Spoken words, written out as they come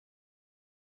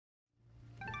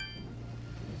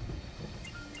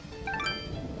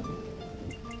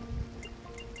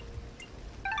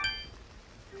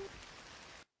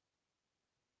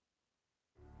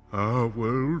Our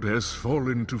world has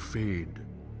fallen to fade,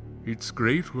 its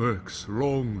great works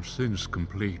long since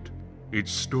complete, its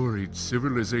storied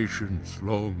civilizations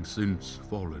long since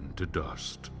fallen to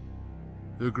dust.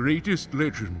 The greatest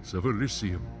legends of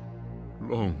Elysium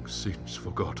long since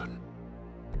forgotten.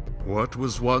 What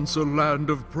was once a land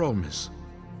of promise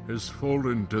has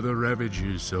fallen to the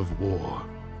ravages of war.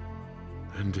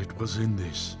 And it was in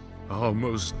this, our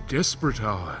most desperate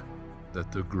hour,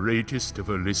 that the greatest of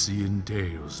Elysian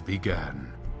tales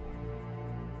began.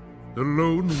 The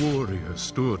lone warrior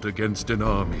stood against an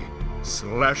army,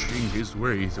 slashing his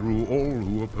way through all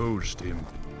who opposed him.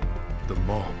 The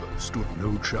mob stood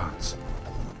no chance,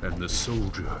 and the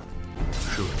soldier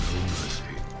showed no mercy.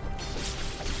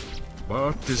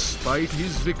 But despite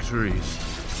his victories,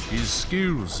 his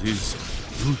skills, his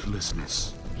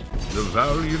ruthlessness, the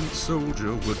valiant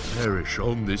soldier would perish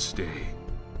on this day.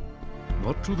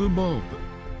 Not to the mob,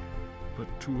 but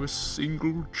to a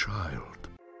single child.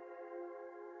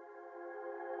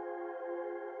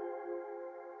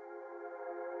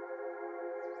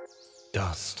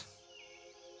 Dust.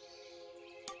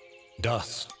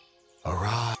 Dust.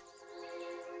 Arise.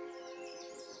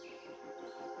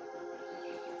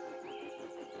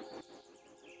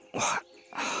 What?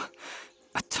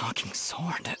 A talking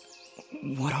sword?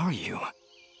 What are you?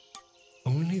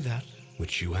 Only that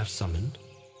which you have summoned.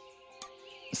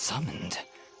 Summoned?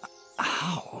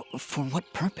 How? For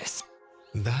what purpose?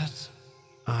 That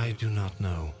I do not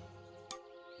know.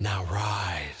 Now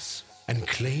rise and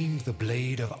claim the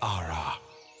blade of Ara.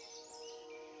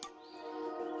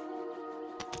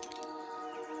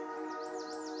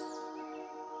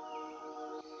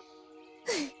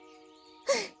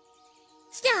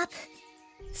 Stop!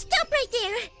 Stop right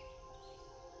there!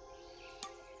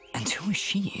 And who is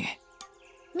she?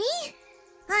 Me?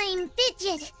 I'm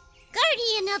Fidget,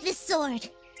 guardian of the sword.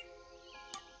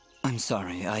 I'm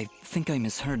sorry, I think I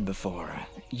misheard before.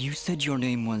 You said your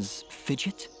name was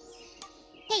Fidget?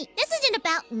 Hey, this isn't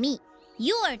about me.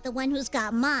 You're the one who's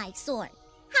got my sword.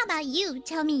 How about you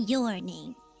tell me your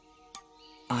name?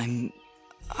 I'm...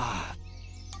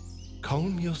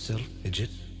 Calm yourself,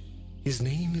 Fidget. His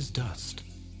name is Dust,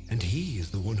 and he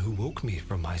is the one who woke me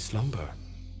from my slumber.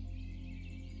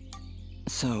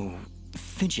 So,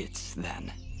 Fidget,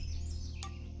 then?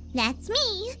 That's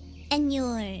me. And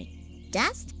you're...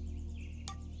 Dust?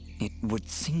 It would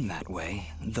seem that way,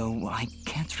 though I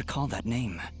can't recall that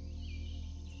name.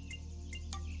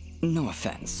 No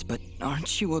offense, but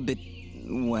aren't you a bit,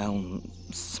 well,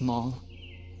 small?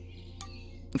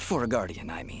 For a guardian,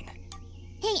 I mean.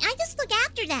 Hey, I just look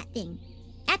after that thing.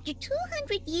 After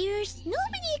 200 years,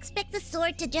 nobody expects a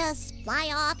sword to just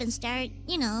fly off and start,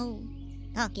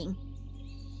 talking.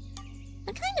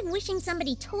 I'm kind of wishing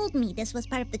somebody told me this was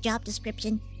part of the job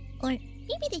description. Or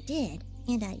maybe they did,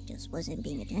 and I just wasn't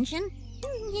paying attention.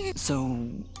 Yeah. So...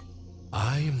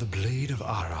 I am the blade of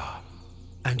Ara,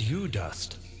 and you,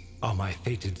 Dust, are my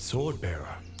fated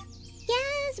sword-bearer.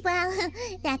 Yes, well,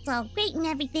 that's all great and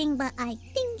everything, but I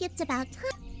think it's about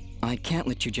time. I can't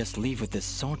let you just leave with this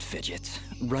sword, Fidget.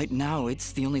 Right now,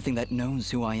 it's the only thing that knows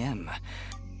who I am.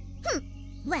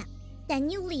 Well,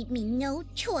 then you leave me no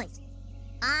choice.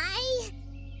 I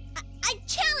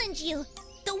challenge you!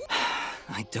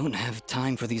 I don't have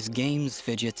time for these games,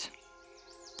 Fidget.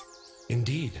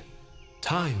 Indeed.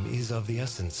 Time is of the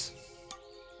essence.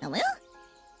 I will?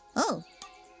 Oh.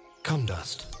 Come,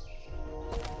 Dust.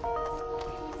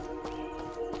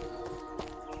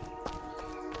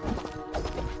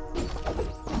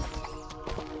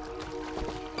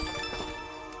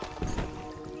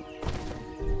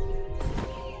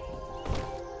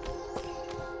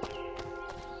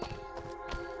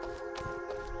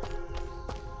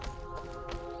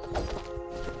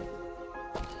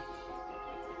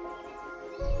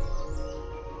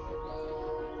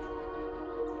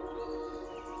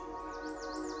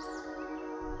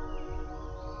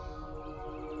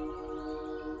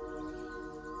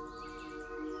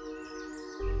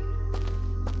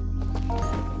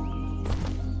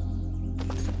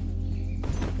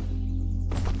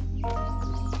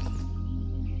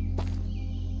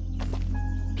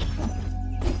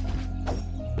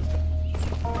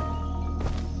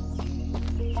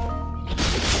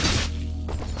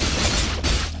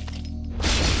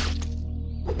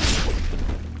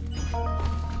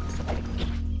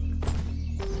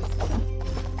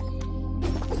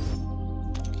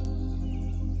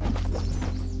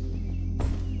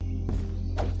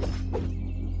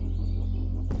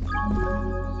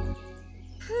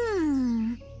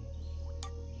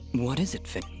 What is it,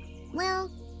 Fidget?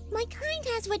 Well, my kind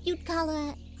has what you'd call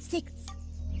a sixth.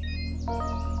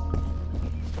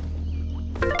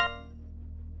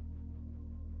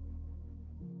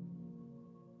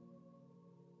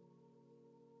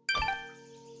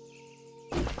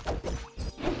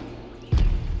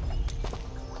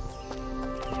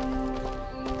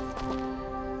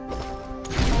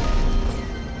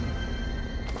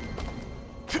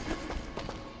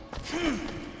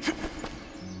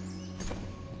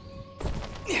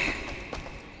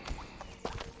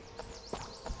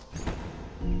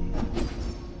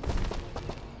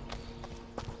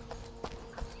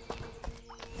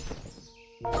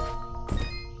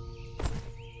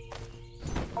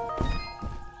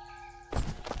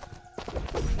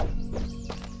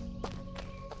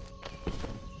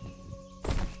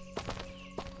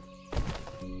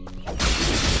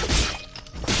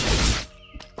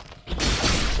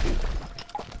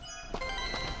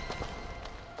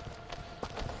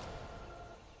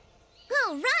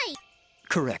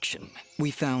 Correction. We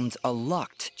found a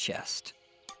locked chest.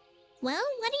 Well,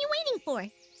 what are you waiting for?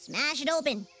 Smash it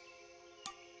open.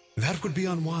 That would be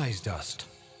unwise, Dust.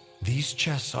 These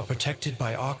chests are protected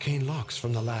by arcane locks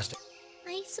from the last...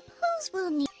 I suppose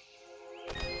we'll need...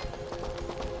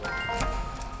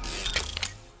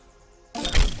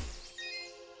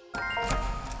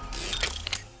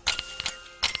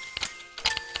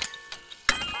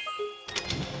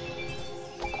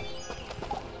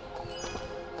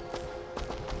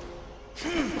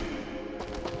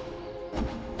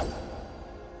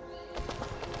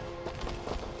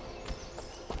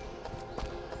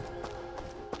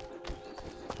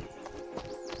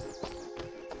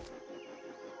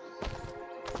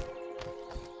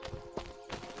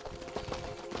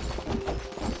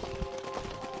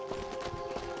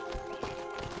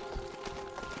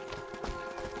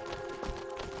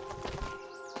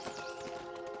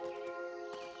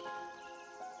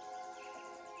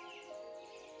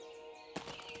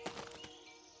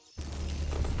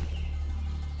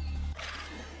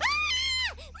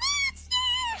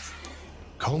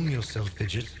 Calm yourself,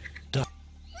 Fidget. Dust.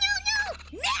 No!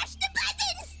 Mash the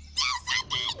buttons! Do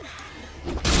something!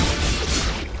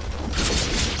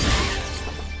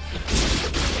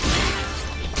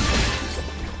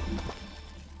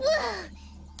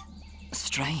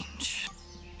 Strange.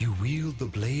 You wield the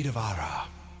Blade of Ara,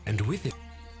 and with it...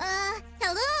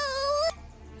 Hello?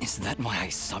 Is that why I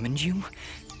summoned you?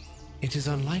 It is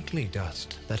unlikely,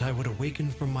 Dust, that I would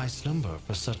awaken from my slumber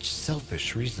for such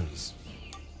selfish reasons.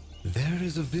 There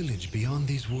is a village beyond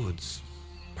these woods.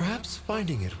 Perhaps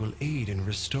finding it will aid in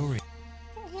restoring...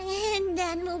 And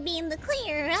then we'll be in the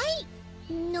clear, right?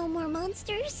 No more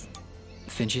monsters?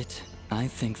 Fidget, I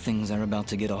think things are about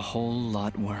to get a whole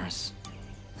lot worse.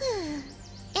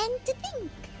 And to think,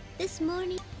 this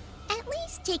morning, at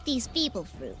least take these feeble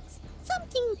fruits.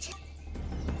 Something to...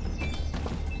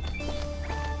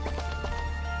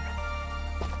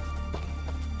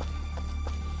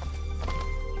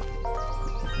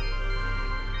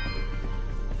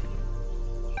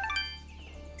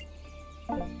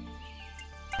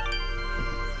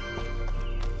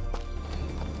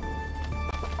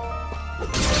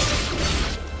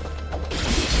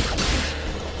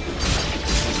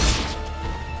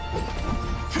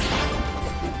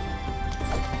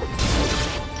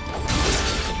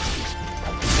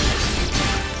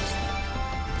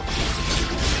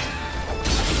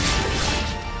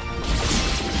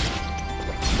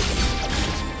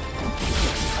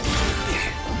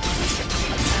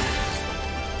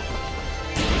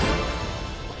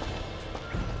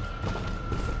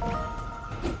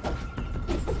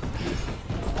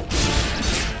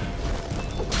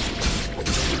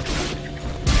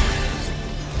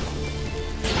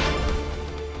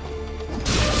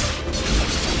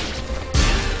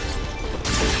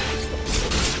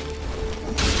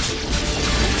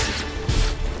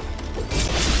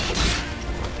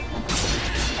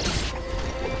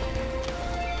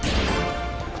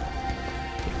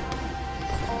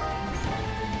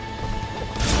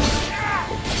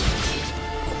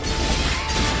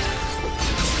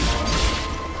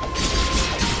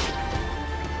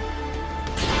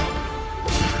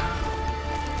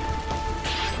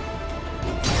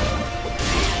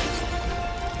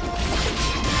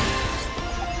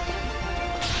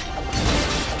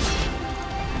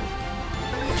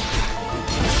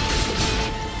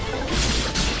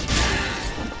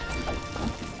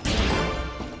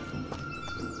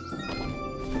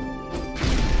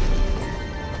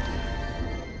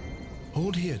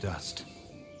 Hold here, Dust.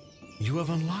 You have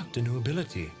unlocked a new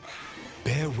ability.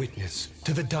 Bear witness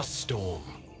to the dust storm.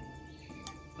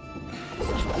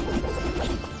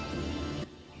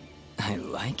 I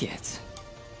like it.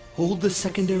 Hold the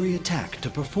secondary attack to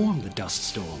perform the dust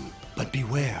storm. But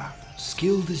beware,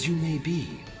 skilled as you may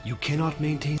be, you cannot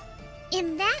maintain...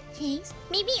 In that case,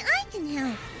 maybe I can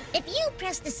help. If you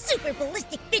press the super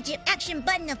ballistic fidget action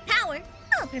button of power,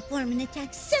 I'll perform an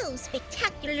attack so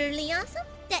spectacularly awesome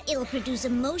that it'll produce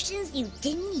emotions you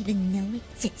didn't even know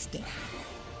existed.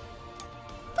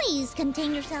 Please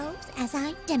contain yourselves as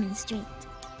I demonstrate.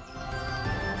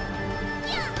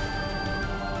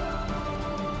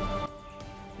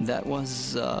 That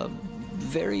was,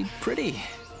 very pretty.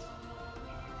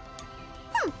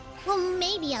 Well,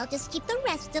 maybe I'll just keep the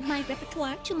rest of my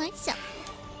repertoire to myself.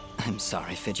 I'm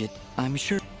sorry, Fidget. I'm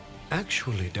sure...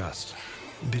 Actually, Dust,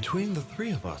 between the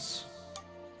three of us,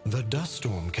 the dust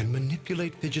storm can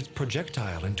manipulate Fidget's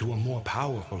projectile into a more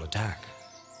powerful attack.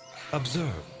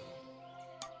 Observe.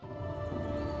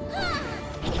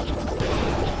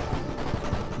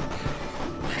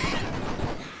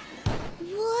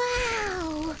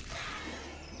 Wow!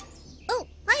 Oh,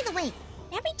 by the way,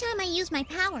 use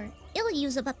my power, it'll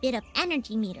use up a bit of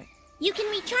energy meter. You can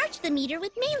recharge the meter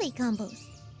with melee combos.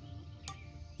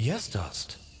 Yes,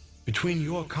 Dust. Between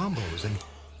your combos and...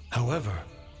 However,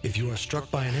 if you are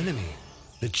struck by an enemy,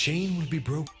 the chain will be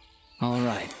broken. All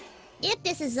right. If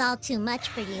this is all too much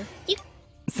for you, you...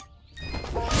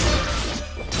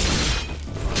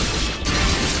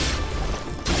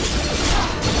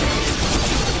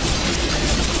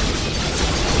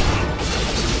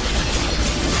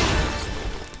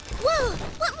 Whoa!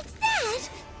 What was that?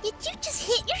 Did you just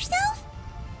hit yourself?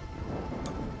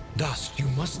 Dust, you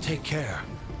must take care.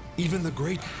 Even the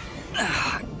great...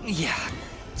 Yeah.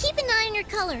 Keep an eye on your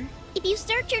color. If you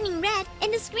start turning red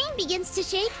and the screen begins to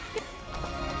shake...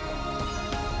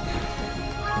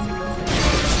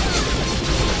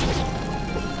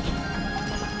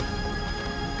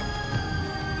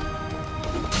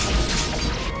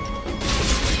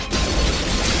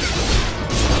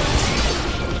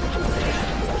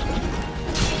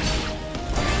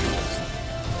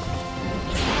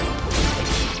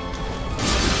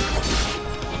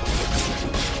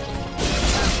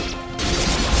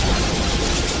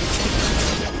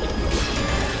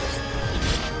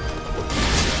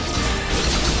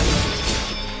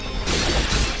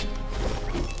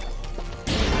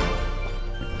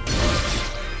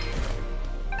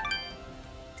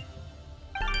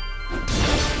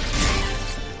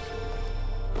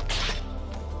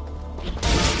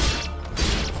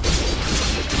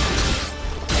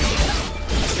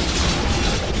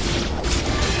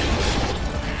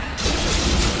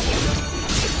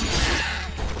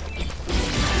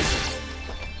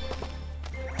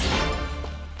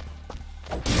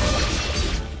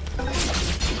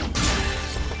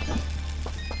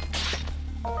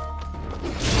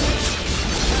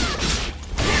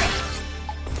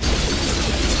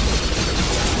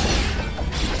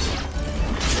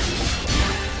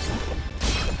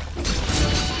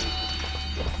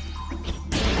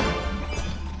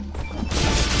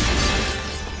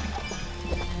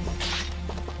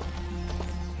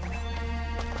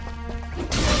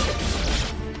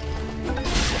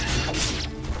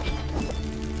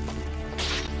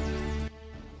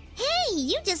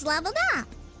 You just leveled up.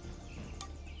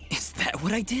 Is that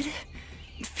what I did?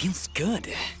 It feels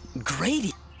good.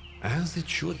 Great. As it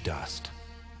should, Dust.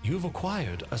 You've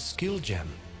acquired a skill gem.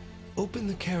 Open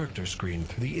the character screen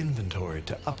through the inventory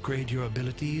to upgrade your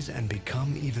abilities and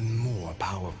become even more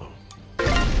powerful.